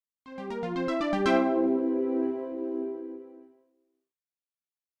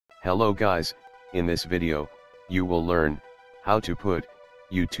Hello guys, in this video, you will learn how to put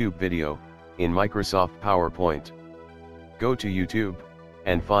YouTube video in Microsoft PowerPoint. Go to YouTube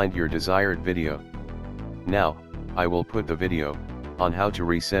and find your desired video. Now, I will put the video on how to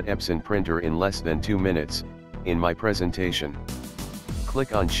reset Epson printer in less than 2 minutes in my presentation.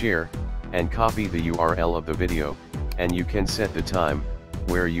 Click on share and copy the URL of the video, and you can set the time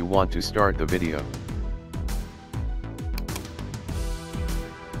where you want to start the video.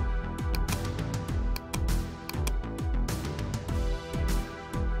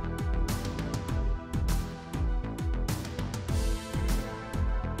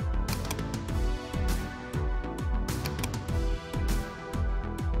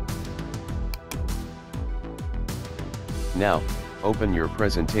 Now, open your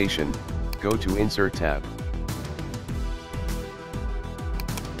presentation, go to Insert tab.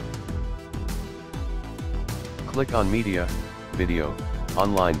 Click on Media, Video,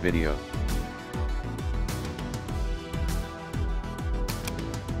 Online Video.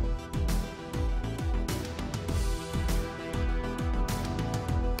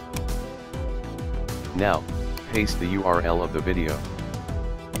 Now, paste the URL of the video.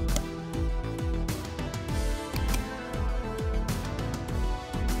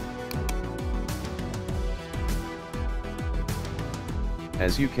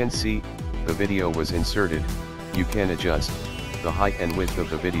 As you can see, the video was inserted. You can adjust the height and width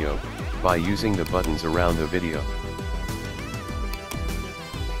of the video by using the buttons around the video.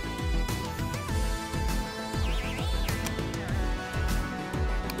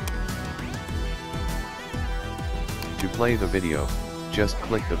 To play the video, just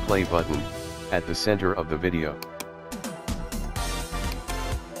click the play button at the center of the video.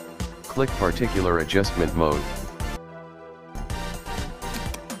 Click particular adjustment mode.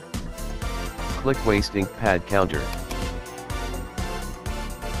 Click waste ink pad counter.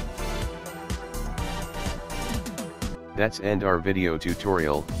 That's end our video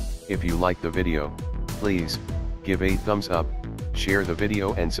tutorial. If you like the video, please give a thumbs up, share the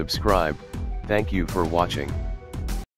video and subscribe. Thank you for watching.